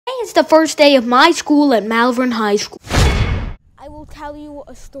is the first day of my school at Malverne High School. I will tell you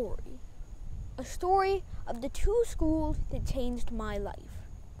a story of the two schools that changed my life.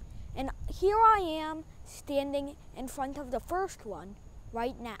 And here I am standing in front of the first one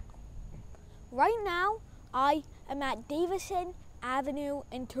right now. Right now, I am at Davison Avenue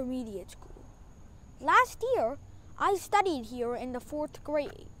Intermediate School. Last year, I studied here in the 4th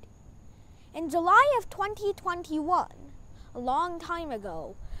grade. In July of 2021, a long time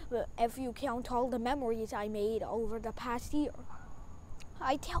ago, if you count all the memories I made over the past year,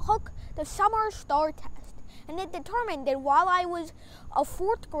 I took the summer STAR test, and it determined that while I was a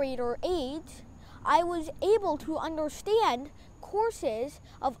 4th grader age, I was able to understand courses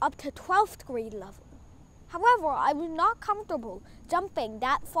of up to 12th grade level. However, I was not comfortable jumping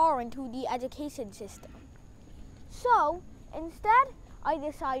that far into the education system. So, instead, I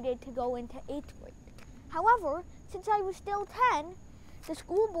decided to go into 8th grade. However, since I was still 10, the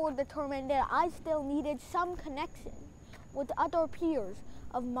school board determined that I still needed some connection with other peers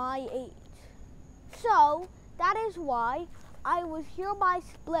of my age. So, that is why I was hereby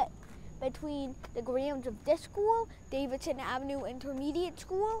split between the grounds of this school, Davison Avenue Intermediate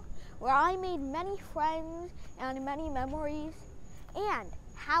School, where I made many friends and many memories, and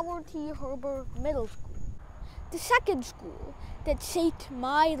Howard T. Herbert Middle School, the second school that shaped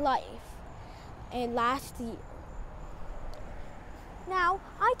my life last year. Now,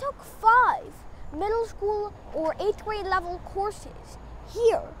 I took 5 middle school or 8th grade level courses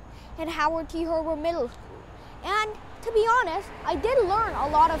here at Howard T. Herbert Middle School. And to be honest, I did learn a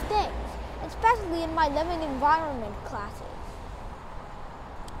lot of things, especially in my living environment classes.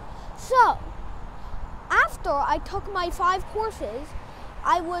 So, after I took my 5 courses,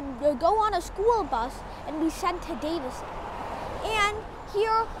 I would go on a school bus and be sent to Davison. And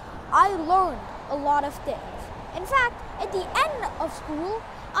here I learned a lot of things. In fact, at the end of school,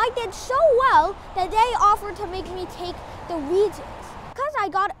 I did so well that they offered to make me take the Regents. Because I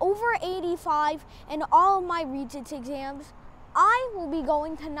got over 85 in all of my Regents exams, I will be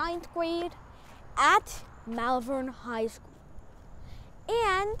going to 9th grade at Malverne High School.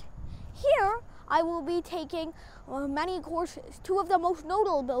 And here I will be taking many courses, 2 of the most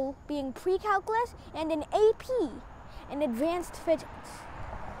notable being pre-calculus and an AP in advanced physics.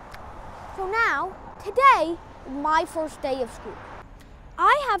 So now, today is my first day of school.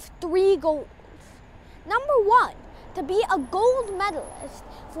 I have 3 goals. Number 1, to be a gold medalist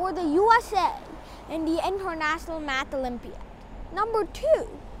for the USA in the International Math Olympiad. Number 2,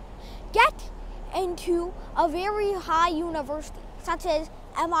 get into a very high university, such as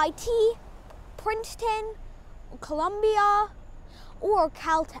MIT, Princeton, Columbia, or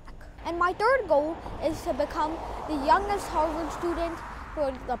Caltech. And my 3rd goal is to become the youngest Harvard student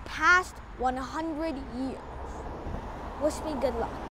for the past 100 years. Wish me good luck.